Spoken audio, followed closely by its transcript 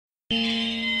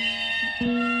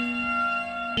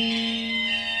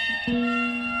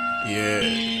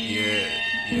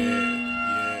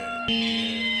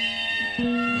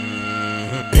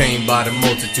by the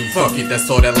multitude. Fuck it, that's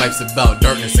all that life's about.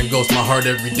 Darkness engulfs my heart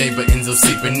every day, but ends up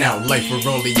seeping out. Life for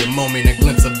only a moment, a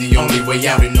glimpse of the only way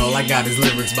out. And all I got is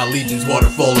lyrics by legions,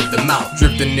 waterfall of the mouth.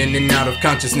 Drifting in and out of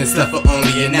consciousness, left for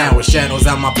only an hour. Shadows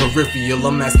out my peripheral,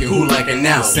 I'm asking who like it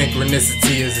now.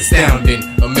 Synchronicity is astounding.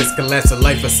 A miscollapse of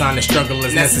life, a sign of struggle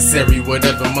is necessary.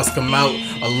 Whatever must come out,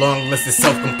 a long list of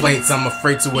self-complaints I'm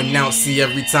afraid to announce. See,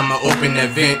 every time I open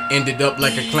that vent, ended up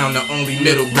like a clown. The only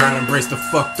middle ground, embrace the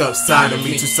fucked up side of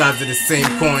me. Two sides of the same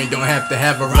coin, don't have to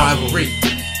have a rivalry.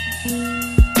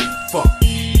 Fuck.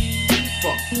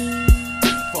 Fuck.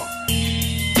 Fuck.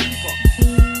 Fuck.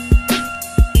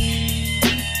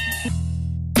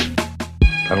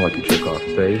 I don't like your jerk off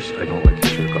face, I don't like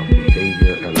your jerk off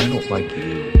behavior, and I don't like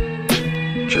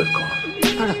you jerk off.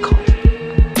 You're a cunt.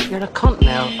 You're a cunt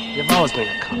now. You've always been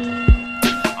a cunt.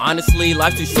 Honestly,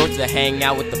 life's too short to hang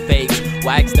out with the fakes.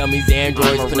 Wax dummies,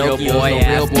 androids, Pinocchio, no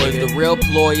real boys. The real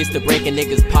ploy is to break a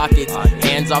nigga's pockets.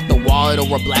 Hands off the wallet or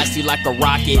we'll blast you like a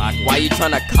rocket. Why you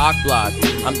tryna cock block?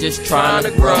 I'm just trying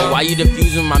to grow. Why you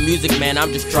diffusing my music, man?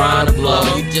 I'm just trying to blow.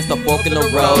 You just a fork in the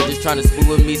road, just trying to spoon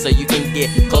with me so you can get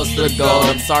close to the goal.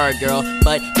 I'm sorry, girl,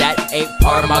 but that ain't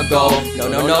part of my goal.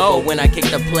 No. But when I kick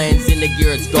the planes in the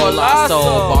gear, it's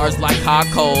golazo. Bars like hot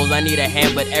coals. I need a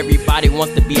hand, but everybody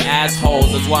wants to be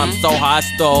assholes. That's why I'm so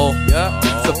hostile.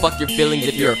 So fuck your feelings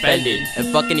if you're offended, and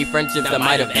fuck any friendships that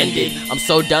might have ended. I'm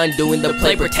so done doing the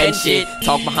play pretend shit.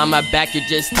 Talk behind my back, you're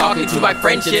just talking to my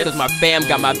friendships. Cause my fam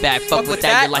got my back. Fuck with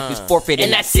that, your life is forfeit,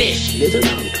 and that's it. Slither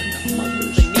down from your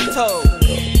mother's toe.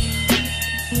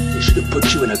 They should have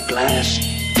put you in a glass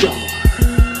jar.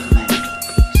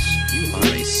 Mantelpiece. You are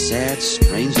a sad,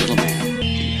 strange little man. Can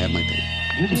you have my baby?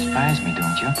 You despise me,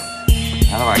 don't you?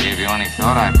 Well, if I gave you any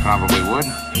thought, I probably would.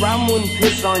 Rum wouldn't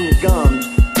piss on your gums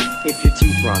if your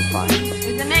teeth were on fire.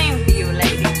 There's a name for you,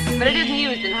 lady, but it isn't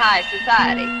used in high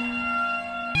society.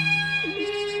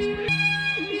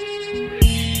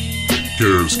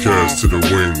 Cares cast to the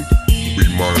wind. We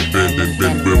mind bending,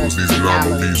 bend wills. These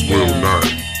anomalies will not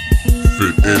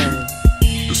fit in.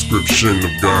 Description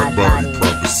of God body,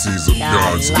 prophecies of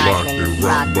gods locked in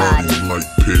rock bodies like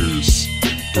pears.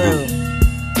 Through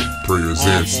prayers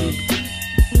answered.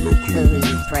 No clue who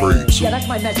you prayed to. Yeah, that's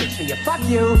my message to you. Fuck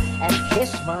you and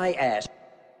kiss my ass.